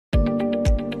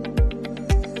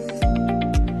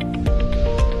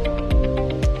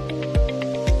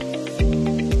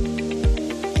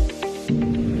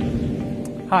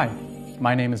Hi,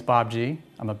 my name is Bob G.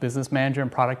 I'm a business manager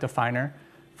and product definer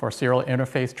for serial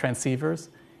interface transceivers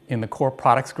in the Core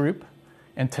Products Group.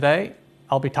 And today,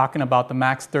 I'll be talking about the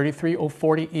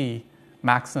MAX33040E,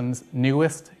 Maxim's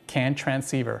newest CAN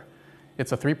transceiver.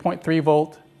 It's a 3.3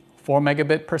 volt, 4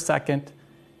 megabit per second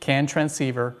CAN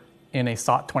transceiver in a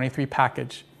SOT23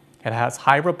 package. It has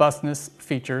high robustness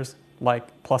features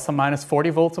like plus or minus 40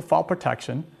 volts of fault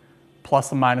protection,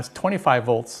 plus or minus 25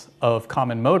 volts of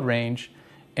common mode range,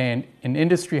 and an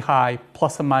industry high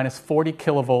plus or minus 40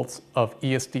 kilovolts of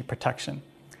ESD protection.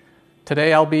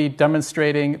 Today I'll be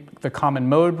demonstrating the common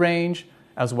mode range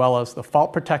as well as the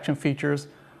fault protection features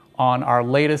on our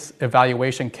latest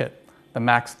evaluation kit, the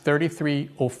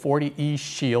MAX33040E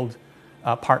Shield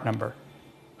part number.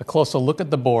 A closer look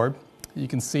at the board, you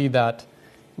can see that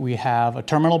we have a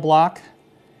terminal block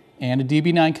and a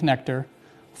DB9 connector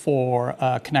for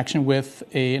connection with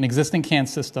an existing CAN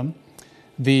system.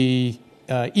 The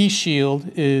E-Shield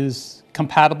is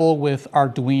compatible with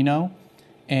Arduino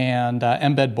and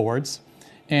embed boards,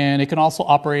 and it can also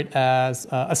operate as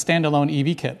a standalone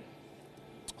EV kit.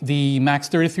 The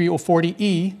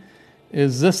MAX33040E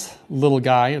is this little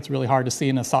guy. It's really hard to see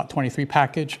in a SOT23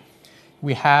 package.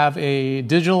 We have a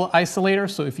digital isolator,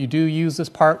 so if you do use this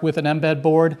part with an embed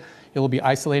board, it will be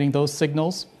isolating those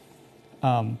signals.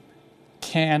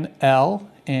 CAN L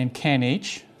and CAN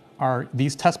H are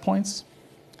these test points,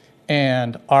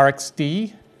 and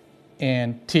RxD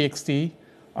and TXD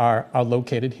are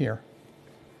located here.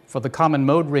 For the common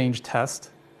mode range test,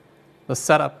 the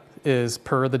setup is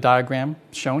per the diagram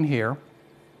shown here,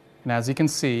 and as you can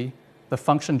see, the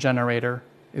function generator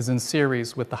is in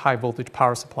series with the high voltage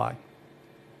power supply.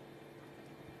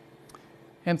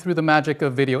 And through the magic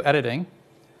of video editing,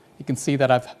 you can see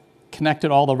that I've connected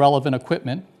all the relevant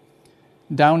equipment.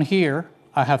 Down here,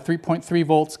 I have 3.3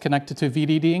 volts connected to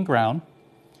VDD and ground.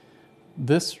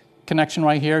 This connection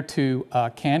right here to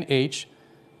CAN H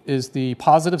is the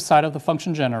positive side of the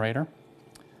function generator.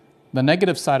 The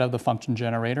negative side of the function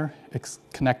generator is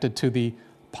connected to the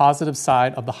positive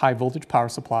side of the high voltage power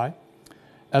supply,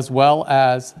 as well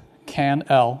as CAN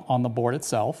L on the board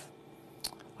itself.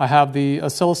 I have the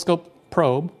oscilloscope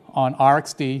probe on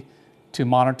RxD to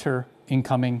monitor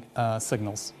incoming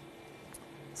signals.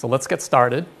 So let's get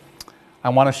started. I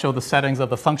want to show the settings of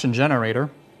the function generator.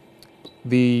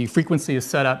 The frequency is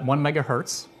set at 1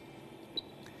 megahertz,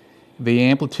 the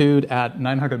amplitude at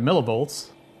 900 millivolts,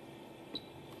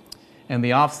 and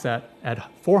the offset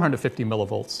at 450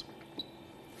 millivolts.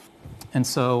 And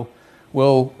so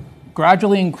we'll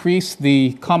gradually increase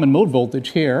the common mode voltage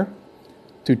here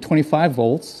to 25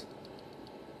 volts.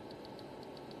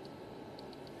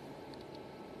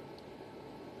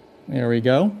 There we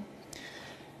go.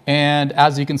 And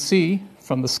as you can see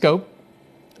from the scope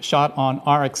shot on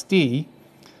RxD,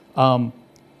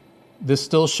 this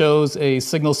still shows a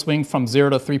signal swing from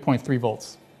 0 to 3.3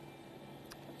 volts.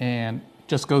 And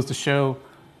just goes to show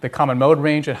the common mode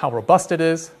range and how robust it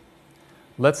is.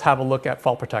 Let's have a look at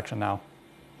fault protection now.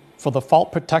 For the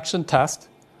fault protection test,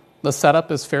 the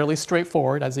setup is fairly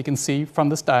straightforward, as you can see from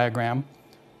this diagram.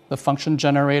 The function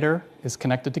generator is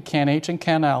connected to CAN H and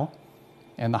CAN L,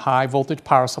 and the high voltage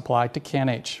power supply to CAN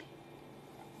H.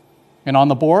 And on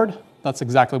the board, that's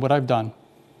exactly what I've done.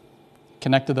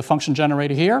 Connected the function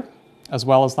generator here, as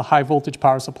well as the high voltage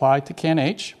power supply to CAN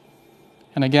H.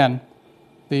 And again,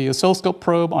 the oscilloscope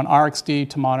probe on RxD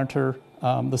to monitor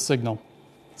the signal.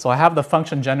 So I have the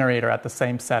function generator at the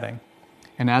same setting.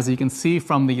 And as you can see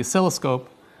from the oscilloscope,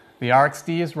 the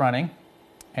RxD is running.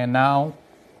 And now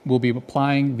we'll be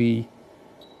applying the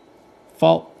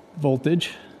fault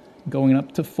voltage going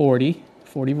up to 40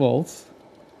 volts.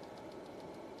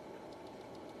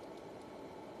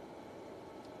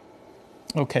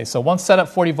 Okay, so once set at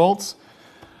 40 volts,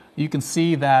 you can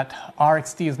see that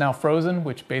RxD is now frozen,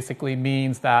 which basically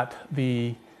means that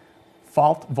the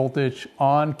fault voltage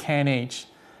on CAN H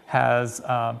has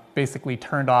basically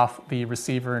turned off the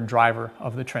receiver and driver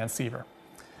of the transceiver.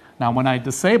 Now when I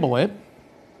disable it,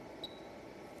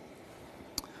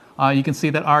 you can see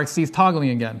that RxD is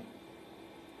toggling again.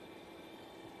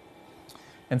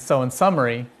 And so in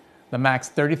summary, the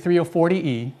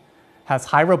MAX33040E has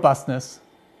high robustness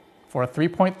for a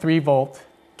 3.3 volt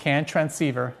CAN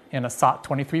transceiver in a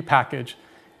SOT23 package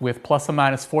with plus or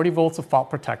minus 40 volts of fault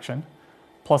protection,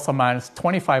 plus or minus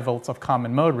 25 volts of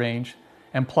common mode range,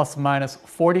 and plus or minus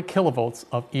 40 kilovolts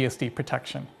of ESD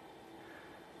protection.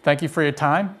 Thank you for your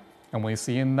time, and we'll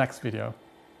see you in the next video.